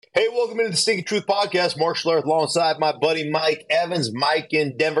Hey, welcome into the Stinkin Truth podcast. Marshall Earth alongside my buddy Mike Evans. Mike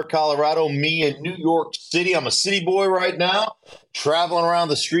in Denver, Colorado. Me in New York City. I'm a city boy right now, traveling around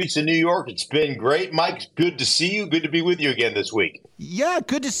the streets of New York. It's been great. Mike, good to see you. Good to be with you again this week. Yeah,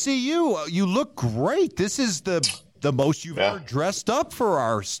 good to see you. You look great. This is the most you've ever dressed up for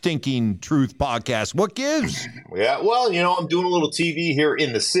our Stinking Truth podcast. What gives? Yeah, well, I'm doing a little TV here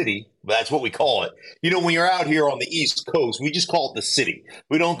in the city. That's what we call it. When you're out here on the East Coast, we just call it the city.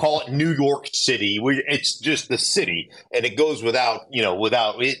 We don't call it New York City. It's just the city, and it goes without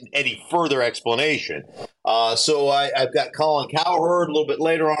any further explanation. So I've got Colin Cowherd a little bit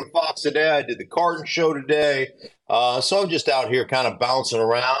later on Fox today. I did the Carton show today. So I'm just out here kind of bouncing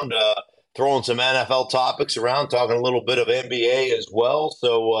around, throwing some NFL topics around, talking a little bit of NBA as well.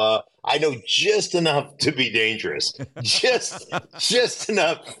 So I know just enough to be dangerous. Just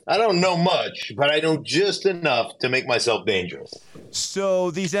enough. I don't know much, but I know just enough to make myself dangerous. So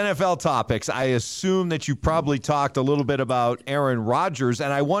these NFL topics, I assume that you probably talked a little bit about Aaron Rodgers,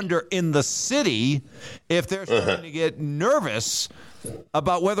 and I wonder in the city if they're starting to get nervous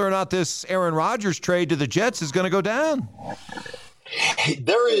about whether or not this Aaron Rodgers trade to the Jets is going to go down.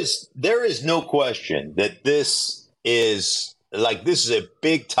 There is no question that this is a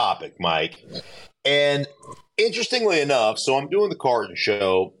big topic, Mike. And interestingly enough, so I'm doing the Carton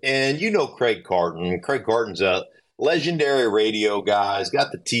show, and Craig Carton. Craig Carton's a legendary radio guy. He's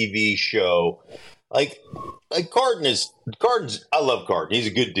got the TV show. Carton's. I love Carton. He's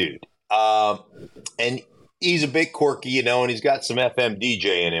a good dude. And he's a bit quirky, and he's got some FM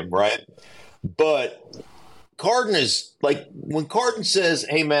DJ in him, right? But Carton is when Carton says,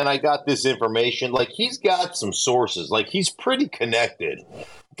 "Hey man, I got this information," he's got some sources. He's pretty connected.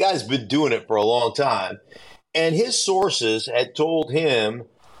 The guy's been doing it for a long time. And his sources had told him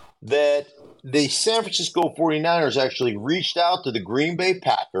that the San Francisco 49ers actually reached out to the Green Bay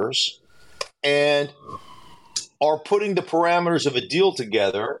Packers and are putting the parameters of a deal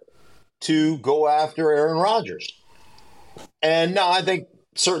together to go after Aaron Rodgers. And now I think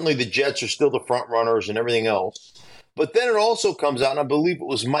certainly the Jets are still the front runners and everything else. But then it also comes out, and I believe it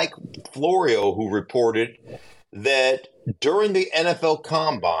was Mike Florio who reported that during the NFL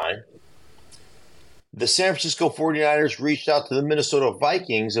Combine, the San Francisco 49ers reached out to the Minnesota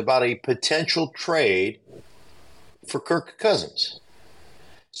Vikings about a potential trade for Kirk Cousins.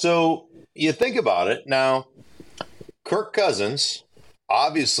 So you think about it. Now, Kirk Cousins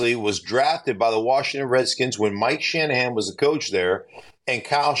obviously was drafted by the Washington Redskins when Mike Shanahan was the coach there, and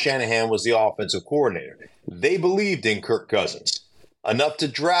Kyle Shanahan was the offensive coordinator. They believed in Kirk Cousins enough to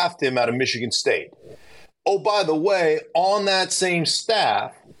draft him out of Michigan State. Oh, by the way, on that same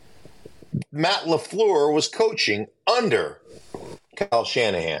staff, Matt LaFleur was coaching under Kyle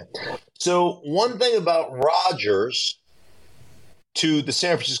Shanahan. So one thing about Rodgers to the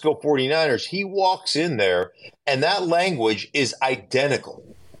San Francisco 49ers, he walks in there and that language is identical.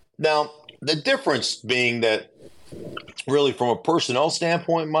 Now, the difference being that really from a personnel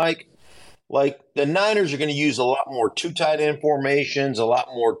standpoint, Mike, the Niners are going to use a lot more two tight end formations, a lot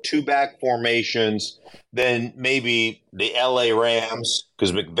more two back formations than maybe the LA Rams,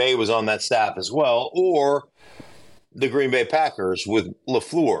 because McVay was on that staff as well, or the Green Bay Packers with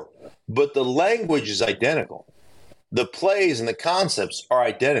LaFleur. But the language is identical. The plays and the concepts are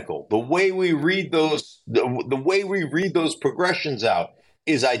identical. The way we read those, the way we read those progressions out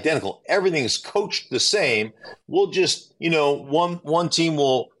is identical. Everything is coached the same. We'll just, one team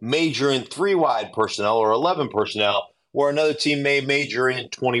will major in 3 wide personnel or 11 personnel, where another team may major in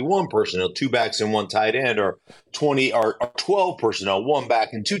 21 personnel, 2 backs and 1 tight end, or 20 or 12 personnel, 1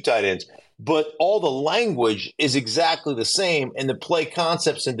 back and 2 tight ends. But all the language is exactly the same, and the play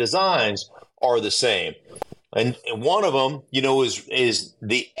concepts and designs are the same. And one of them, is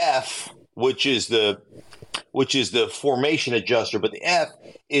the F, which is the formation adjuster, but the F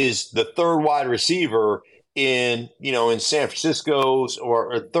is the third wide receiver in San Francisco's,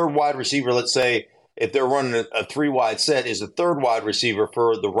 or third wide receiver. Let's say if they're running a 3 wide set, is the third wide receiver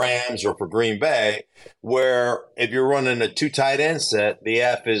for the Rams or for Green Bay, where if you're running a 2 tight end set, the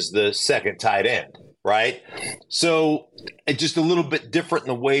F is the second tight end, right? So it's just a little bit different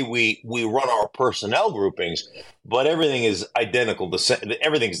in the way we run our personnel groupings, but everything is identical.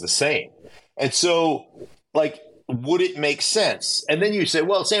 Everything's the same. And so, would it make sense? And then you say,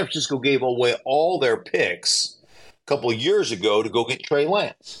 well, San Francisco gave away all their picks a couple of years ago to go get Trey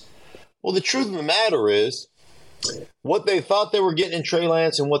Lance. Well, the truth of the matter is, what they thought they were getting in Trey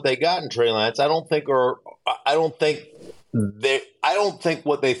Lance and what they got in Trey Lance, I don't think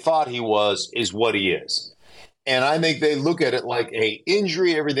what they thought he was is what he is. And I think they look at it like, hey,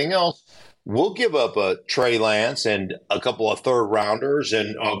 injury, everything else. we'll give up a Trey Lance and a couple of third rounders,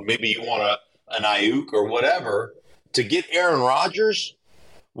 and maybe you want an Ayuk or whatever to get Aaron Rodgers.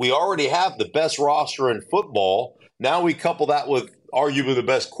 We already have the best roster in football. Now we couple that with arguably the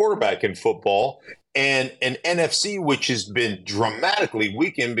best quarterback in football and an NFC which has been dramatically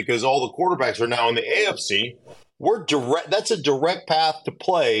weakened because all the quarterbacks are now in the AFC. That's a direct path to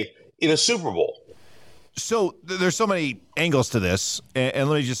play in a Super Bowl. So there's so many angles to this, and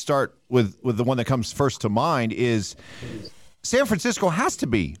let me just start with the one that comes first to mind is San Francisco has to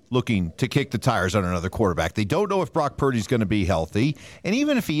be looking to kick the tires on another quarterback. They don't know if Brock Purdy's going to be healthy, and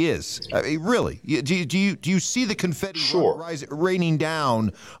even if he is, really, do you see the confetti raining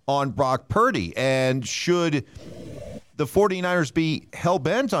down on Brock Purdy? And should the 49ers be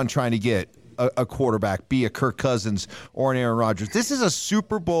hell-bent on trying to get a quarterback, be a Kirk Cousins or an Aaron Rodgers? This is a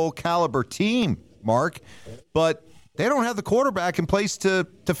Super Bowl caliber team, Mark, but they don't have the quarterback in place to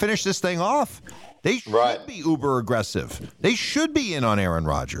finish this thing off. They should be uber aggressive. They should be in on Aaron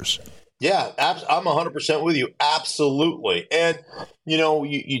Rodgers. Yeah, I'm 100% with you. Absolutely. And,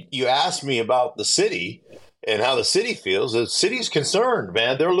 you asked me about the city and how the city feels. The city's concerned,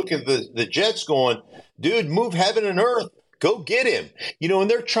 man. They're looking at the Jets going, dude, move heaven and earth. Go get him. And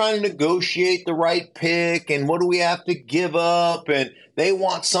they're trying to negotiate the right pick and what do we have to give up? And they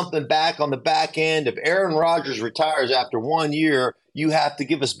want something back on the back end. If Aaron Rodgers retires after 1 year, you have to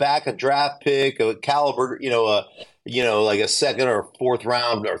give us back a draft pick, a caliber, like a second or fourth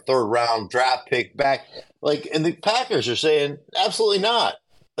round or third round draft pick back. And the Packers are saying, absolutely not.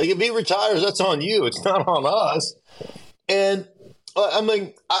 If he retires, that's on you. It's not on us. And I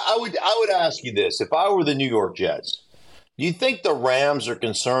would ask you this. If I were the New York Jets, do you think the Rams are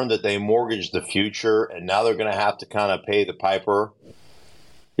concerned that they mortgaged the future and now they're going to have to kind of pay the piper?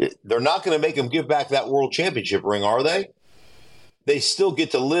 They're not going to make them give back that world championship ring, are they? They still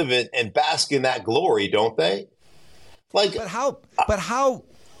get to live it and bask in that glory, don't they? But how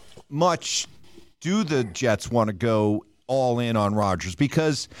much do the Jets want to go all in on Rodgers?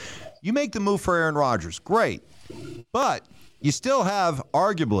 Because you make the move for Aaron Rodgers, great, but you still have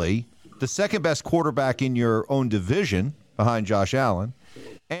arguably the second best quarterback in your own division behind Josh Allen,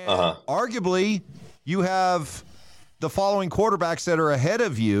 and arguably you have the following quarterbacks that are ahead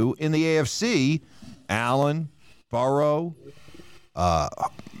of you in the AFC: Allen, Burrow,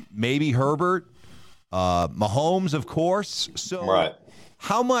 maybe Herbert, Mahomes, of course. So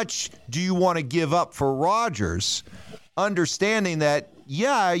how much do you want to give up for Rodgers, understanding that,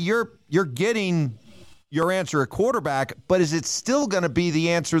 you're getting your answer at quarterback, but is it still going to be the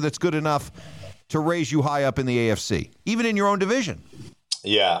answer that's good enough to raise you high up in the AFC, even in your own division?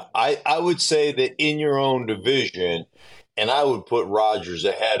 Yeah, I would say that in your own division, and I would put Rodgers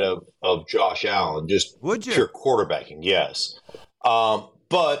ahead of Josh Allen, just pure quarterbacking, yes.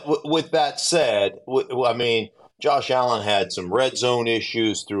 But with that said, Josh Allen had some red zone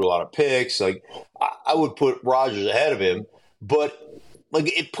issues, threw a lot of picks. I would put Rodgers ahead of him, but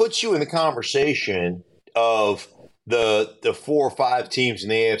it puts you in the conversation of the 4 or 5 teams in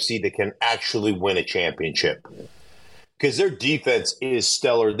the AFC that can actually win a championship. Because their defense is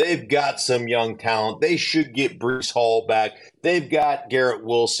stellar. They've got some young talent. They should get Breece Hall back. They've got Garrett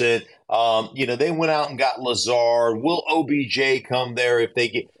Wilson. They went out and got Lazard. Will OBJ come there if they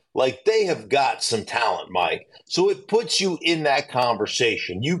get they have got some talent, Mike. So it puts you in that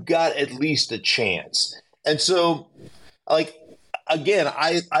conversation. You've got at least a chance. And so, again,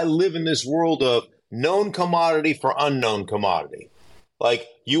 I live in this world of known commodity for unknown commodity.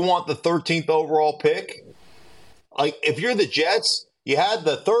 You want the 13th overall pick? If you're the Jets, you had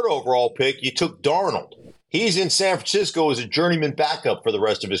the 3rd overall pick, you took Darnold. He's in San Francisco as a journeyman backup for the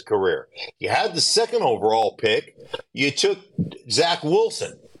rest of his career. You had the 2nd overall pick, you took Zach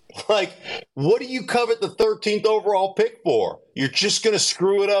Wilson. What do you covet the 13th overall pick for? You're just going to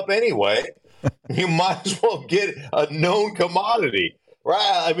screw it up anyway. You might as well get a known commodity,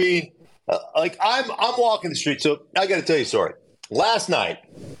 right? I'm walking the street. So I got to tell you a story. Last night,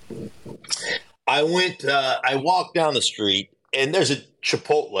 I walked down the street, and there's a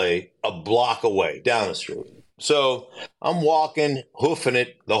Chipotle a block away down the street. So I'm walking, hoofing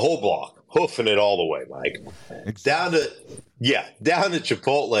it the whole block, hoofing it all the way, Mike. Down to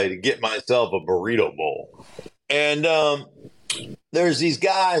Chipotle to get myself a burrito bowl. And there's these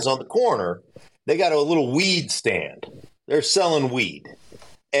guys on the corner. They got a little weed stand. They're selling weed.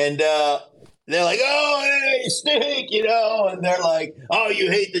 And they're like, oh, hey, Stink, and they're like, oh, you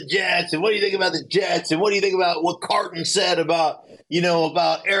hate the Jets, and what do you think about the Jets, and what do you think about what Carton said about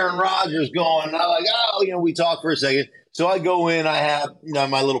Aaron Rodgers going? And I'm like, oh, we talk for a second. So I go in, I have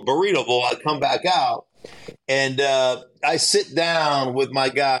my little burrito bowl, I come back out, and I sit down with my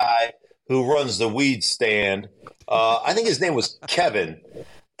guy who runs the weed stand. I think his name was Kevin.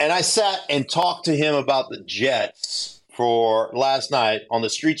 And I sat and talked to him about the Jets for last night on the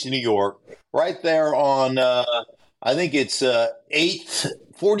streets of New York, right there on, I think it's 8th,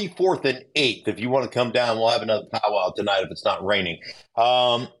 44th and 8th. If you want to come down, we'll have another powwow tonight if it's not raining.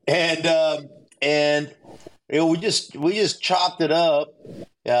 And we just chopped it up.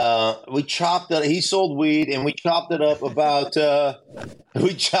 We chopped it. He sold weed, and we chopped it up about the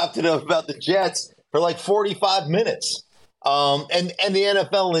Jets for like 45 minutes. And the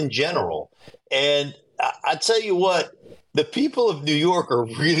NFL in general. And I tell you what, the people of New York are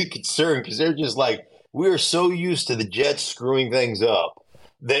really concerned because they're just like, we are so used to the Jets screwing things up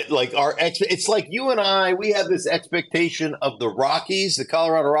that like it's like you and I, we have this expectation of the Rockies, the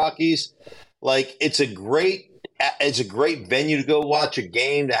Colorado Rockies. Like it's a great venue to go watch a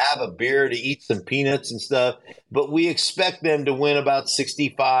game, to have a beer, to eat some peanuts and stuff. But we expect them to win about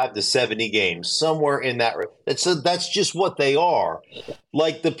 65 to 70 games, somewhere in that. That's just what they are.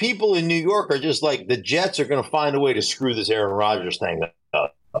 Like the people in New York are just like, the Jets are going to find a way to screw this Aaron Rodgers thing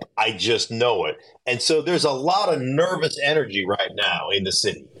up. I just know it. And so there's a lot of nervous energy right now in the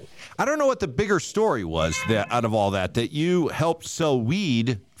city. I don't know what the bigger story was out of all that you helped sell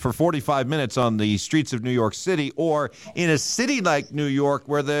weed for 45 minutes on the streets of New York City, or in a city like New York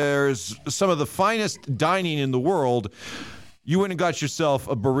where there's some of the finest dining in the world, you went and got yourself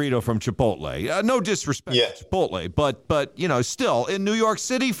a burrito from Chipotle. No disrespect to Chipotle, but still, in New York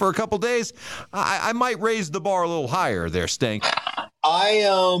City for a couple days, I might raise the bar a little higher there, Stink.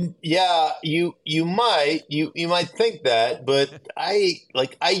 You might think that, but I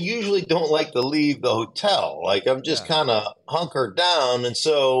usually don't like to leave the hotel. Like I'm just kind of hunkered down. And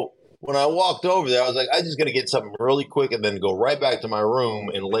so when I walked over there, I was like, I'm just going to get something really quick and then go right back to my room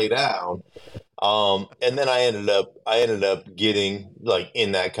and lay down. And then I ended up getting like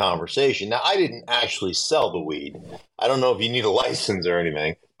in that conversation. Now I didn't actually sell the weed. I don't know if you need a license or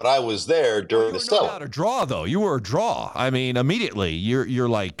anything. But I was there during the selling. You were a draw, though. You were a draw. I mean, immediately you're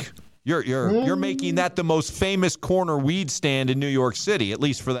making that the most famous corner weed stand in New York City, at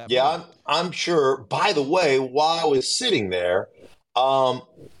least for that. Yeah, I'm sure. By the way, while I was sitting there, you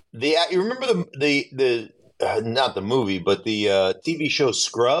remember the not the movie, but the TV show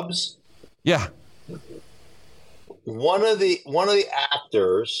Scrubs? Yeah. One of the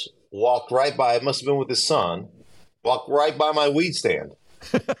actors walked right by. It must have been with his son. Walked right by my weed stand.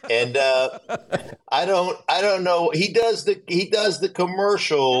 And I don't know. He does the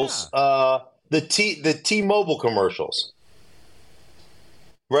commercials, the T-Mobile commercials,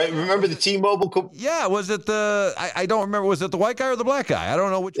 right? Remember the T-Mobile? Yeah, was it I don't remember. Was it the white guy or the black guy? I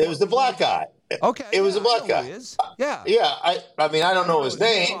don't know which. It was the black guy. Okay, it was the black guy. He is. Yeah, yeah. I mean, I don't know his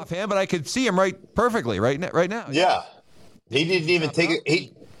name offhand, but I could see him perfectly right now. Yeah, he didn't even take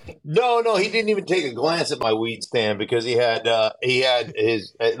it. No, he didn't even take a glance at my weed stand because he had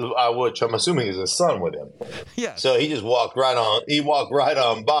his, which I'm assuming is his son with him. Yeah. So he just walked right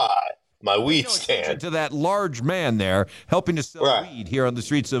on by my weed stand. To that large man there helping to sell weed here on the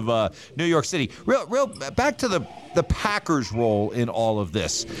streets of New York City. Real back to the Packers' role in all of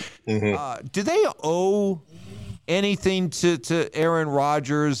this. Mm-hmm. Do they owe anything to Aaron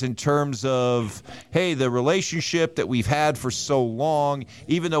Rodgers in terms of, hey, the relationship that we've had for so long,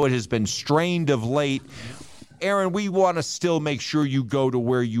 even though it has been strained of late, Aaron, we want to still make sure you go to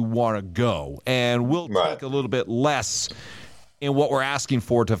where you want to go, and we'll take a little bit less in what we're asking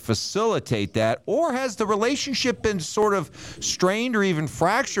for to facilitate that? Or has the relationship been sort of strained or even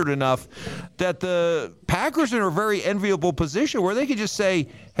fractured enough that the Packers are in a very enviable position where they could just say,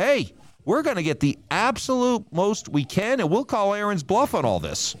 hey, we're going to get the absolute most we can, and we'll call Aaron's bluff on all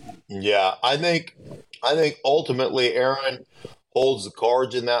this? Yeah, I think ultimately Aaron holds the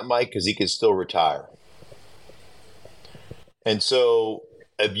cards in that, Mike, because he can still retire. And so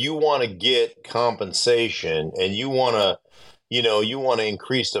if you want to get compensation and you want to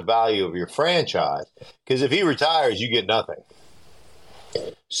increase the value of your franchise, because if he retires, you get nothing.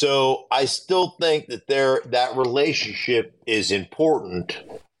 So I still think that that relationship is important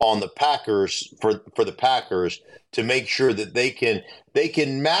on the Packers for the Packers to make sure that they can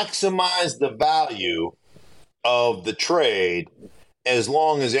maximize the value of the trade as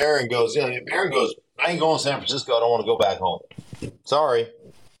long as Aaron goes, if Aaron goes, I ain't going to San Francisco, I don't want to go back home. Sorry,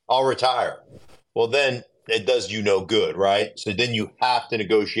 I'll retire. Well, then it does you no good, right? So then you have to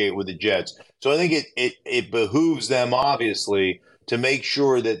negotiate with the Jets. So I think it behooves them, obviously, to make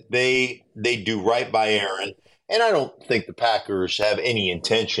sure that they do right by Aaron. And I don't think the Packers have any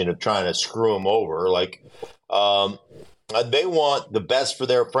intention of trying to screw him over. Like, they want the best for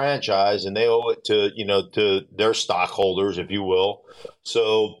their franchise, and they owe it to their stockholders, if you will.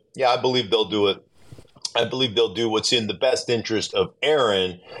 So Yeah, I believe they'll do it. I believe they'll do what's in the best interest of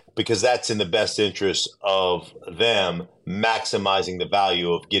Aaron, because that's in the best interest of them maximizing the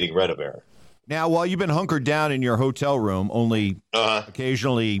value of getting rid of Aaron. Now, while you've been hunkered down in your hotel room, only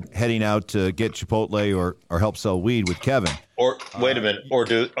occasionally heading out to get Chipotle or help sell weed with Kevin. Or wait a minute,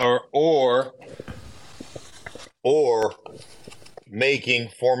 or making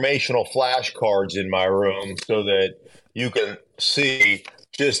formational flashcards in my room so that you can see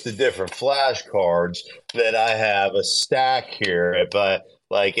just the different flashcards that I have a stack here. But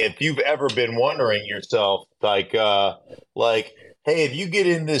like, if you've ever been wondering yourself, like, hey, if you get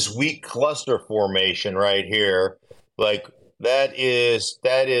in this weak cluster formation right here, like that is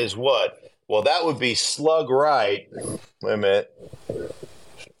what? Well, that would be slug right. Wait a minute.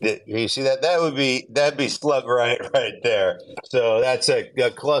 You see that? That'd be slug right there. So that's a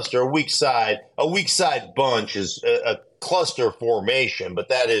cluster, a weak side bunch is a cluster formation, but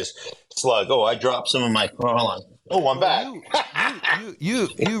that is slug. Oh, I dropped some of my. Hold on. Oh, I'm back. You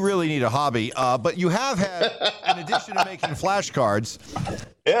really need a hobby, but you have had, in addition to making flashcards.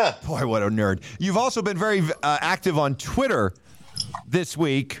 Yeah. Boy, what a nerd! You've also been very active on Twitter this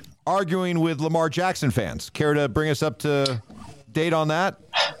week, arguing with Lamar Jackson fans. Care to bring us up to date on that?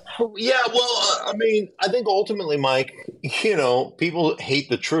 Yeah, well, I mean, I think ultimately, Mike, people hate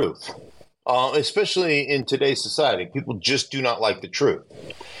the truth, especially in today's society. People just do not like the truth.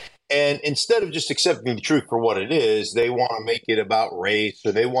 And instead of just accepting the truth for what it is, they want to make it about race,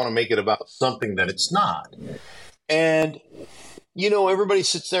 or they want to make it about something that it's not. And everybody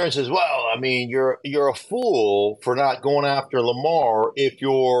sits there and says, well, I mean, you're a fool for not going after Lamar if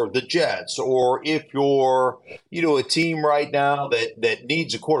you're the Jets, or if you're, a team right now that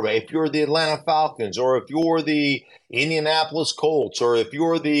needs a quarterback, if you're the Atlanta Falcons, or if you're the Indianapolis Colts, or if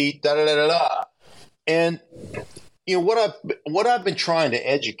you're the da-da-da-da-da. And, what I've been trying to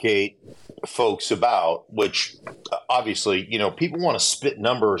educate folks about, which obviously, people want to spit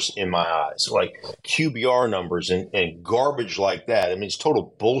numbers in my eyes, like QBR numbers and garbage like that. I mean, it's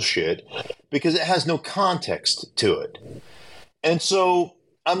total bullshit because it has no context to it. And so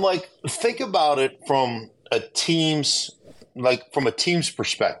I'm like, think about it from a team's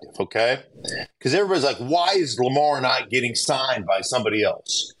perspective, okay? Because everybody's like, why is Lamar not getting signed by somebody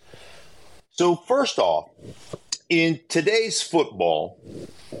else? So first off, in today's football,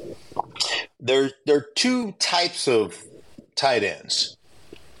 there are two types of tight ends.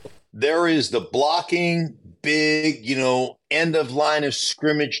 There is the blocking, big, end of line of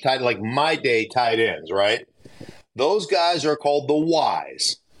scrimmage tight, like my day tight ends, right? Those guys are called the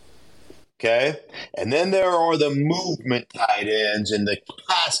Ys. Okay? And then there are the movement tight ends and the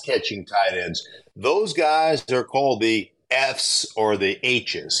pass catching tight ends. Those guys are called the Fs or the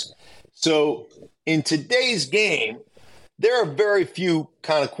Hs. So in today's game, there are very few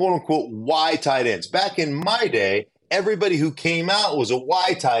kind of quote-unquote Y tight ends. Back in my day, everybody who came out was a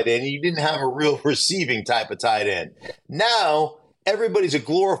Y tight end, and you didn't have a real receiving type of tight end. Now, everybody's a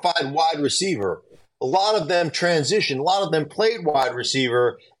glorified wide receiver. A lot of them transitioned. A lot of them played wide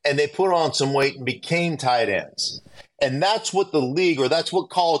receiver, and they put on some weight and became tight ends. And that's what the league, or that's what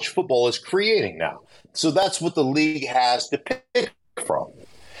college football is creating now. So that's what the league has to pick from.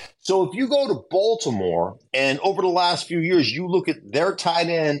 So if you go to Baltimore and over the last few years, you look at their tight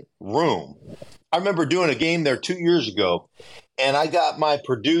end room. I remember doing a game there 2 years ago, and I got my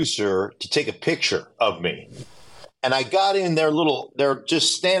producer to take a picture of me. And I got in they're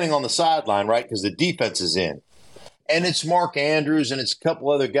just standing on the sideline, right, because the defense is in. And it's Mark Andrews, and it's a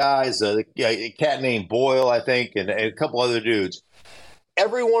couple other guys, a cat named Boyle, I think, and a couple other dudes.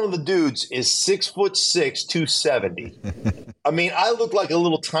 Every one of the dudes is 6'6", 270. I mean, I look like a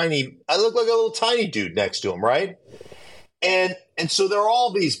little tiny dude next to him, right? And so there are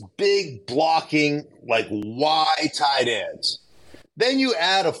all these big blocking, like Y tight ends. Then you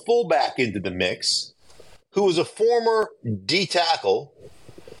add a fullback into the mix, who is a former D tackle,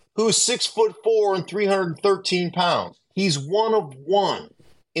 who is 6'4" and 313 pounds. He's one of one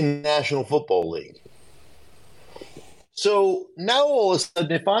in the National Football League. So now all of a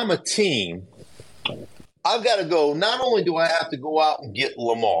sudden, if I'm a team, I've got to go, not only do I have to go out and get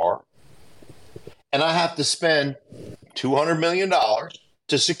Lamar, and I have to spend $200 million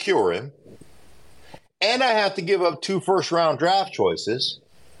to secure him, and I have to give up 2 first-round draft choices,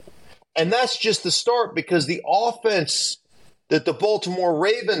 and that's just the start, because the offense that the Baltimore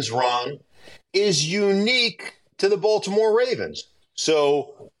Ravens run is unique to the Baltimore Ravens.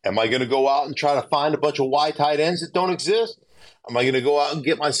 So am I going to go out and try to find a bunch of Y tight ends that don't exist? Am I going to go out and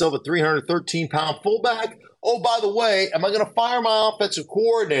get myself a 313-pound fullback? Oh, by the way, am I going to fire my offensive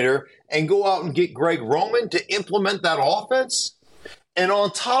coordinator and go out and get Greg Roman to implement that offense? And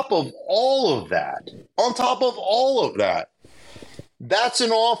on top of all of that, that's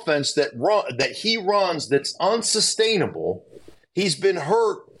an offense that he runs that's unsustainable. He's been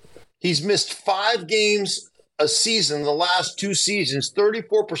hurt. He's missed 5 games a season the last 2 seasons,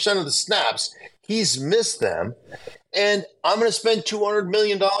 34% of the snaps. He's missed them. And I'm going to spend $200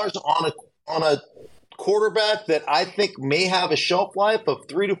 million on a quarterback that I think may have a shelf life of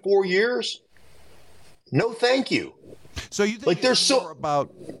 3 to 4 years. No, thank you. So you think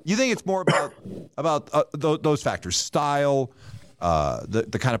it's more about those factors, style,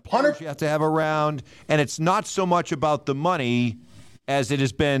 the kind of players you have to have around, and it's not so much about the money as it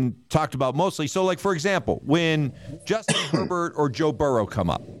has been talked about mostly. So, like, for example, when Justin Herbert or Joe Burrow come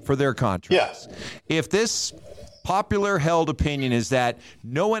up for their contracts, if this popular held opinion is that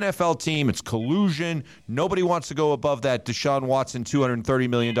no NFL team, it's collusion, nobody wants to go above that Deshaun Watson $230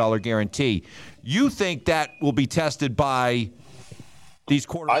 million guarantee, you think that will be tested by these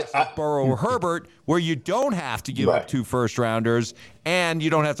quarterbacks like Burrow or Herbert, where you don't have to give up 2 first-rounders and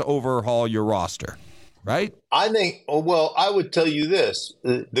you don't have to overhaul your roster, right? I think, I would tell you this.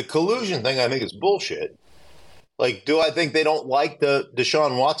 The collusion thing I think is bullshit. Like, do I think they don't like the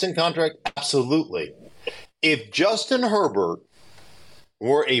Deshaun Watson contract? Absolutely. If Justin Herbert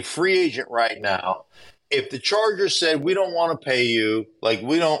were a free agent right now, if the Chargers said, we don't want to pay you, like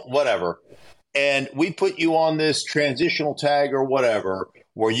we don't, whatever, and we put you on this transitional tag or whatever,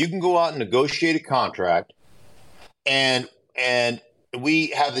 where you can go out and negotiate a contract and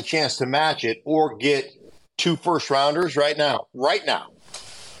we have the chance to match it or get 2 first-rounders right now.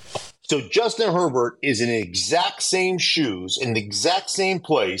 So Justin Herbert is in the exact same shoes, in the exact same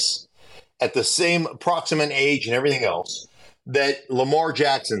place, at the same approximate age and everything else that Lamar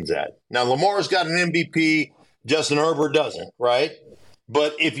Jackson's at. Now, Lamar's got an MVP, Justin Herbert doesn't, right?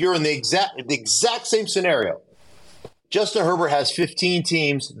 But if you're in the exact same scenario, Justin Herbert has 15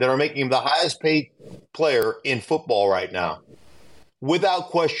 teams that are making him the highest paid player in football right now, without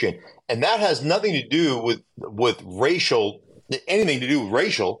question. And that has nothing to do with racial, anything to do with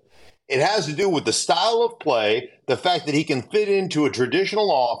racial. It has to do with the style of play, the fact that he can fit into a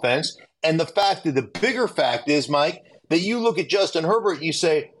traditional offense, and the fact that the bigger fact is, Mike, that you look at Justin Herbert and you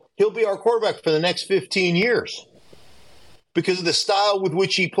say, he'll be our quarterback for the next 15 years because of the style with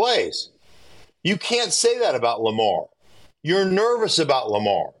which he plays. You can't say that about Lamar. You're nervous about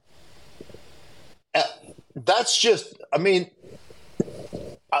Lamar. That's just, I mean,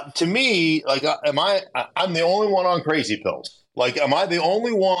 to me, like, I'm the only one on crazy pills. Like, am I the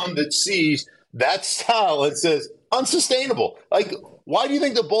only one that sees that style and says, unsustainable? Like, why do you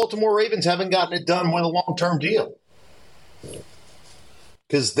think the Baltimore Ravens haven't gotten it done with a long-term deal?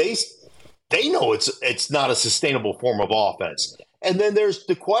 Because they know it's not a sustainable form of offense. And then there's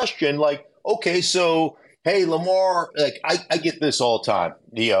the question, like, okay, so, hey, Lamar, like, I get this all the time,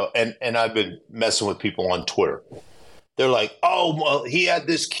 and I've been messing with people on Twitter. They're like, oh, well, he had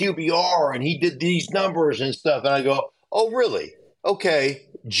this QBR and he did these numbers and stuff. And I go, oh, really? Okay,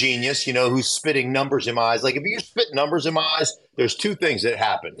 genius, who's spitting numbers in my eyes. Like, if you spit numbers in my eyes, there's 2 things that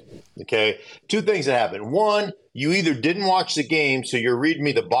happened, okay? 2 things that happened. One, you either didn't watch the game, so you're reading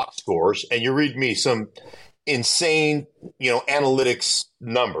me the box scores, and you're reading me some insane, analytics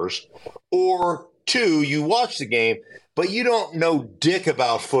numbers. Or 2, you watch the game, but you don't know dick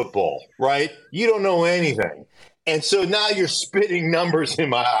about football, right? You don't know anything. And so now you're spitting numbers in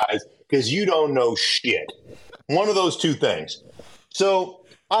my eyes because you don't know shit. One of those 2 things. So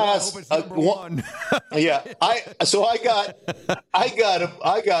I asked, one. Yeah, I got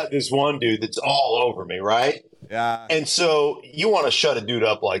this one dude that's all over me, right? Yeah. And so you want to shut a dude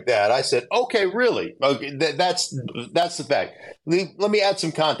up like that? I said, okay, really? Okay, that's the fact. Let me add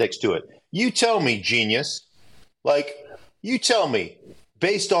some context to it. You tell me, genius. Like, you tell me,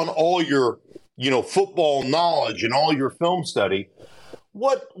 based on all your football knowledge and all your film study,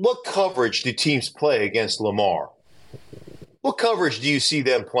 what coverage do teams play against Lamar? What coverage do you see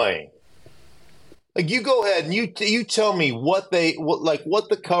them playing? Like, you go ahead and you tell me what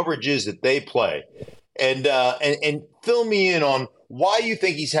the coverage is that they play, and fill me in on why you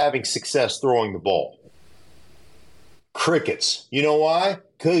think he's having success throwing the ball. Crickets. You know why?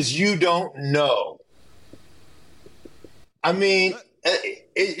 Because you don't know. I mean,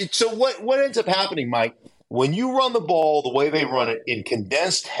 so what ends up happening, Mike? When you run the ball the way they run it in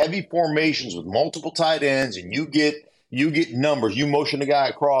condensed, heavy formations with multiple tight ends, and you get numbers, you motion the guy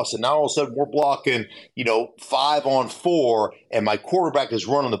across, and now all of a sudden we're blocking, 5-on-4, and my quarterback is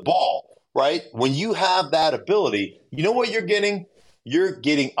running the ball, right? When you have that ability, you know what you're getting? You're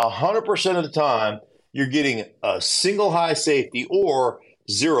getting 100% of the time, you're getting a single high safety or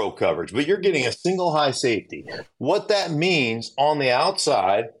zero coverage, but you're getting a single high safety. What that means on the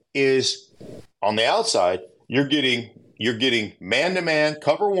outside is you're getting man-to-man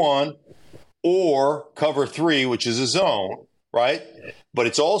cover one or cover three, which is a zone, right? But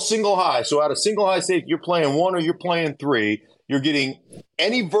it's all single high. So out of single high safety, you're playing one or you're playing three. You're getting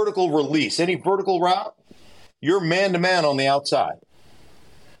any vertical release, any vertical route, you're man-to-man on the outside.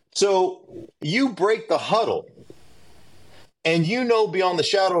 So you break the huddle, and you know beyond the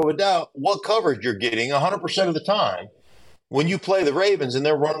shadow of a doubt what coverage you're getting 100% of the time when you play the Ravens and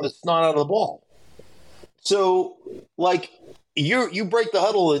they're running the snot out of the ball. So, like, you break the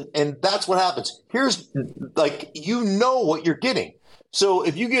huddle, and that's what happens. Here's, like, you know what you're getting. So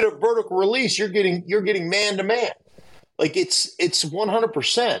if you get a vertical release, you're getting man-to-man. Like, it's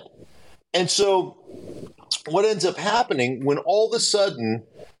 100%. And so what ends up happening when all of a sudden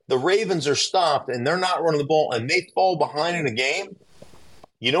the Ravens are stopped and they're not running the ball and they fall behind in a game,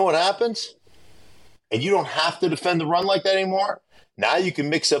 you know what happens? And you don't have to defend the run like that anymore. Now you can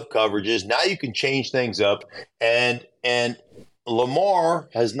mix up coverages. Now you can change things up. And Lamar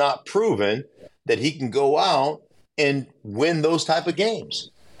has not proven that he can go out and win those type of games.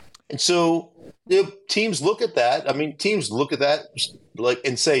 And so teams look at that. I mean, teams look at that like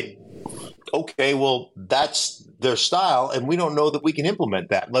and say, okay, well, that's their style, and we don't know that we can implement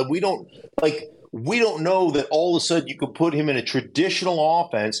that. Like we don't know that all of a sudden you can put him in a traditional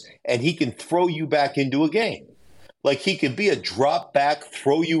offense and he can throw you back into a game. Like he can be a drop back,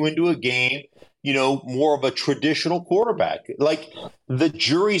 throw you into a game, more of a traditional quarterback. Like the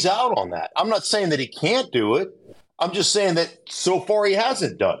jury's out on that. I'm not saying that he can't do it. I'm just saying that so far he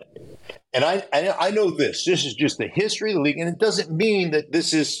hasn't done it. And I know this is just the history of the league, and it doesn't mean that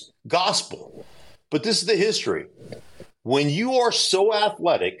this is gospel, but this is the history. When you are so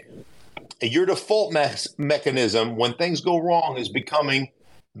athletic, your default mechanism when things go wrong is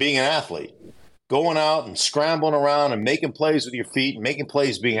being an athlete, going out and scrambling around and making plays with your feet and making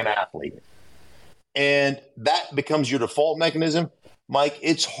plays being an athlete. And that becomes your default mechanism. Mike,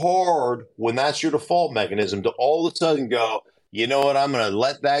 it's hard when that's your default mechanism to all of a sudden go, you know what, I'm going to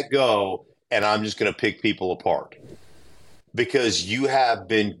let that go and I'm just going to pick people apart. Because you have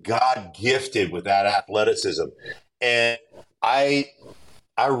been God gifted with that athleticism. And I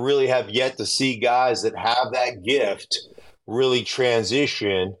really have yet to see guys that have that gift really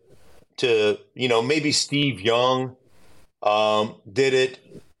transition to, maybe Steve Young did it.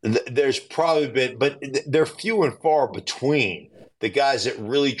 There's probably been, but they're few and far between the guys that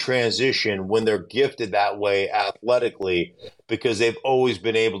really transition when they're gifted that way athletically, because they've always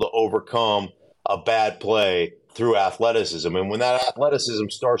been able to overcome a bad play through athleticism. And when that athleticism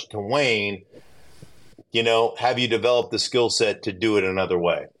starts to wane, have you developed the skill set to do it another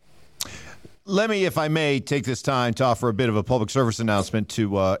way? Let me, if I may, take this time to offer a bit of a public service announcement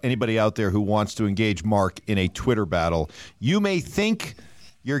to anybody out there who wants to engage Mark in a Twitter battle. You may think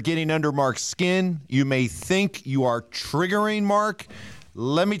you're getting under Mark's skin. You may think you are triggering Mark.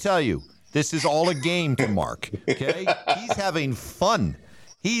 Let me tell you, this is all a game to Mark, okay? He's having fun.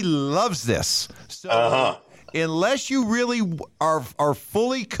 He loves this. So unless you really are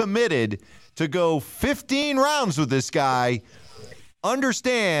fully committed to go 15 rounds with this guy,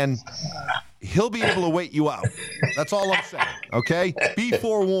 understand he'll be able to wait you out. That's all I'm saying, okay? Be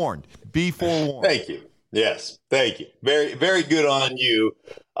forewarned. Be forewarned. Thank you. Yes, thank you. Very, very good on you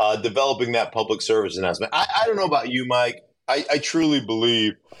developing that public service announcement. I don't know about you, Mike. I truly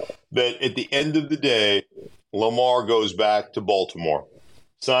believe that at the end of the day, Lamar goes back to Baltimore,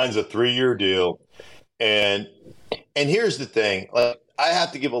 signs a 3-year deal. And here's the thing. I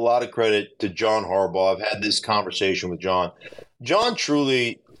have to give a lot of credit to John Harbaugh. I've had this conversation with John. John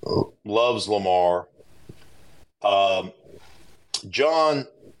truly loves Lamar. John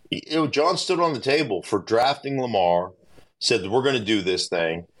stood on the table for drafting Lamar, said we're going to do this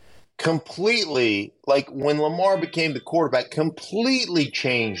thing. Completely, like when Lamar became the quarterback, completely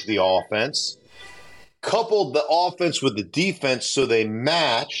changed the offense, coupled the offense with the defense so they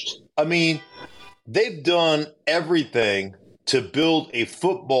matched. I mean, they've done everything to build a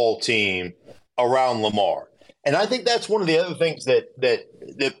football team around Lamar. And I think that's one of the other things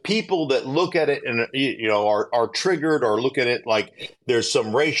that people that look at it and are triggered or look at it like there's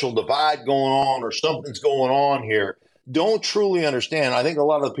some racial divide going on or something's going on here, don't truly understand. I think a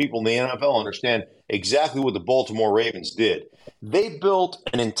lot of the people in the NFL understand exactly what the Baltimore Ravens did. They built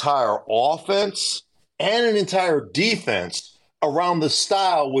an entire offense and an entire defense around the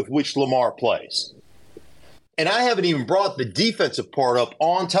style with which Lamar plays. And I haven't even brought the defensive part up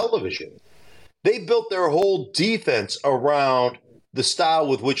on television. They built their whole defense around the style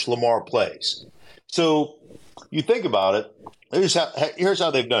with which Lamar plays. So you think about it, here's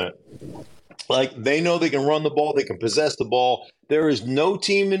how they've done it. Like, they know they can run the ball, they can possess the ball. There is no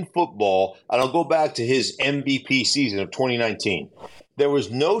team in football, and I'll go back to his MVP season of 2019. There was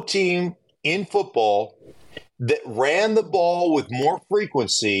no team in football that ran the ball with more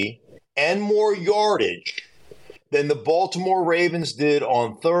frequency and more yardage than the Baltimore Ravens did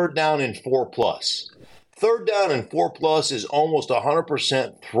on 3rd down and 4+. 3rd down and 4+ is almost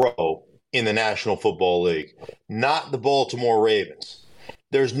 100% throw in the National Football League, not the Baltimore Ravens.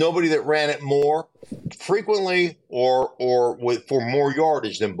 There's nobody that ran it more frequently or for more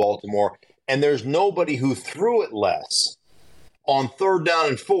yardage than Baltimore, and there's nobody who threw it less on 3rd down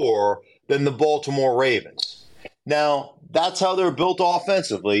and 4 than the Baltimore Ravens. Now, that's how they're built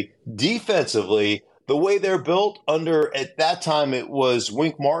offensively. Defensively, the way they're built under, at that time, it was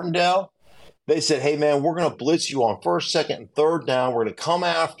Wink Martindale. They said, hey, man, we're going to blitz you on 1st, 2nd, and 3rd down. We're going to come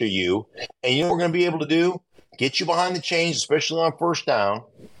after you. And you know what we're going to be able to do? Get you behind the chains, especially on 1st down.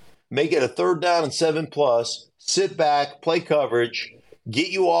 Make it a 3rd down and 7+. Sit back, play coverage, get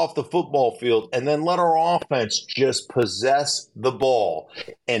you off the football field, and then let our offense just possess the ball.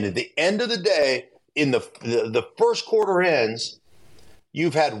 And at the end of the day, in the first quarter ends,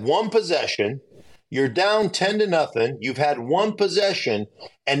 you've had one possession. You're down 10-0. You've had one possession,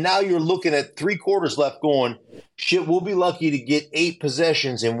 and now you're looking at 3 quarters left going, shit, we'll be lucky to get 8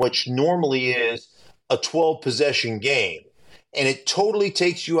 possessions in which normally is a 12-possession game. And it totally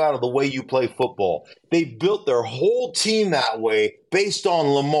takes you out of the way you play football. They built their whole team that way based on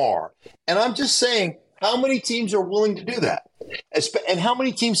Lamar. And I'm just saying, how many teams are willing to do that? And how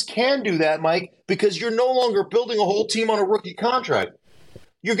many teams can do that, Mike? Because you're no longer building a whole team on a rookie contract.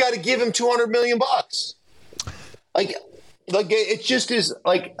 You got to give him $200 million. Like it just is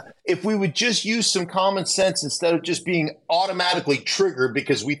like, if we would just use some common sense instead of just being automatically triggered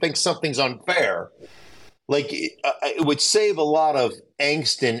because we think something's unfair, like it would save a lot of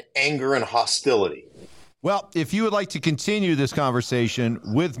angst and anger and hostility. Well, if you would like to continue this conversation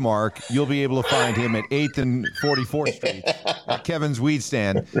with Mark, you'll be able to find him at 8th and 44th Street at Kevin's Weed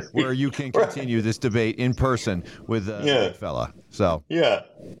Stand, where you can continue this debate in person with the big fella. So yeah.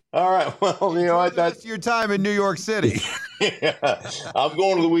 All right. Well, you know what? That's your time in New York City. Yeah. I'm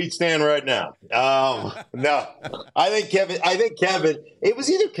going to the Weed Stand right now. No, I think Kevin, it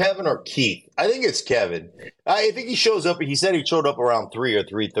was either Kevin or Keith. I think it's Kevin. I think he shows up. He said he showed up around 3 or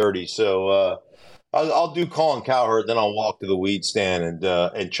 3:30. So, I'll do Colin Cowherd, then I'll walk to the Weed Stand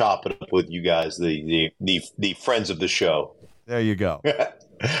and chop it up with you guys, the friends of the show. There you go.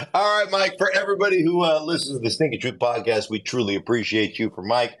 All right, Mike. For everybody who listens to the Stinkin Truth podcast, we truly appreciate you. For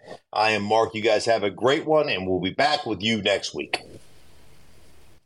Mike, I am Mark. You guys have a great one, and we'll be back with you next week.